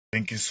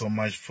Thank you so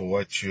much for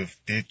what you have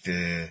did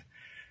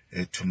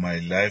to my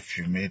life.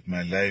 You made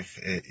my life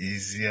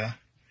easier.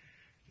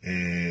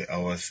 I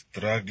was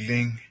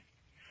struggling,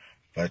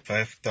 but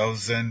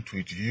 5,000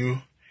 with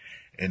you,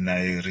 and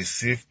I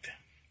received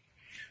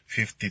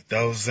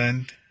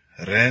 50,000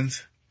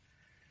 rands,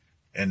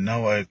 and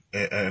now I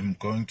am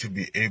going to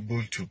be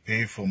able to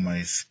pay for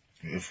my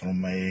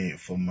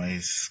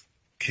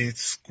kids'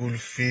 school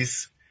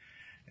fees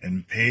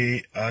and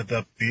pay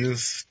other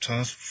bills,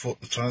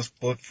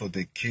 transport for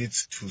the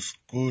kids to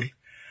school.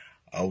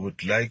 I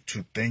would like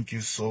to thank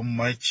you so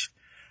much,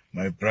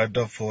 my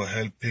brother, for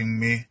helping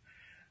me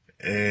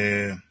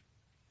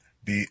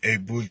be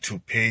able to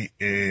pay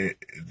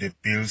the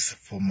bills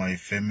for my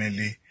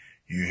family.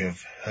 You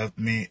have helped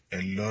me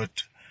a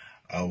lot.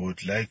 I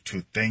would like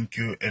to thank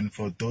you. And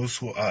for those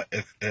who are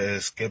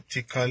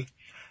skeptical,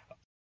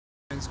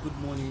 Friends, good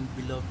morning,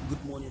 beloved.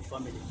 Good morning,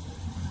 family.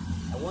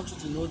 I want you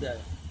to know that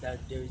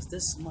there is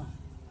this man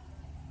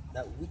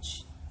that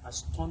which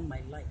has turned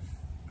my life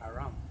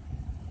around.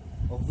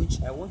 Of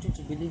which I want you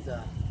to believe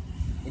that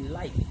in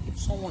life, if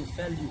someone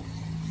failed you,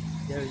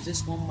 there is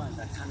this one man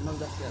that can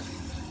never fail.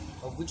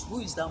 Of which, who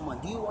is that man?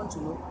 Do you want to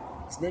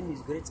know? His name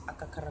is Great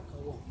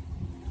Akirika.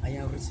 I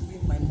am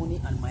receiving my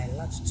money and my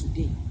lot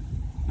today.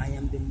 I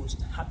am the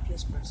most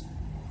happiest person.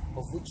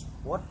 Of which,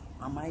 what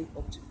am I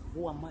up to?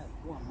 Who am I?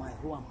 Who am I?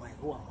 Who am I?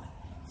 Who am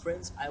I?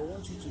 Friends, I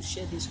want you to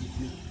share this with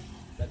me.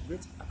 That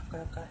Great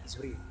Akirika is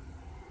real.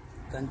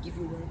 Can give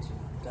you wealth,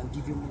 can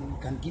give you money,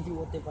 can give you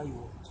whatever you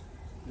want.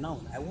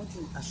 Now, I want to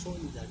assure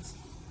you that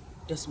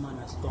this man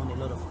has done a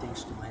lot of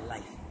things to my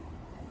life.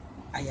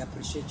 I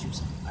appreciate you,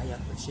 sir. I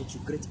appreciate you,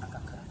 Great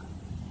Akirika.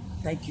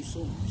 Thank you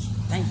so much.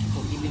 Thank you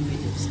for giving me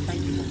this.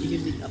 Thank you for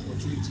giving me the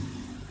opportunity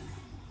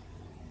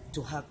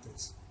to have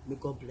this. May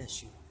God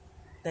bless you.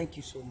 Thank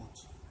you so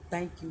much.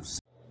 Thank you,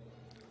 sir.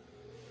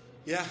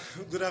 Yeah,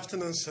 good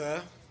afternoon,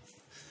 sir.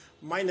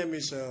 My name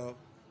is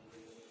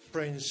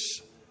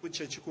Prince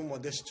Uchechukwu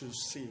Modestus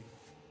C.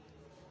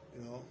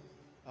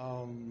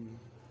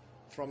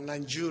 From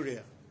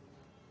Nigeria.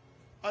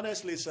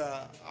 Honestly,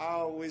 sir,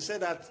 I will say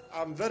that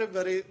I'm very,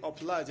 very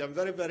obliged. I'm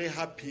very, very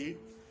happy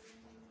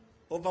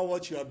over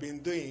what you have been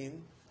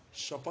doing,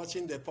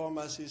 supporting the poor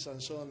masses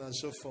and so on and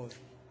so forth.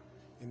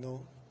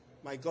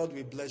 My God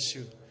will bless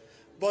you.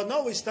 But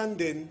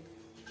notwithstanding,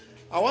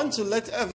 I want to let everyone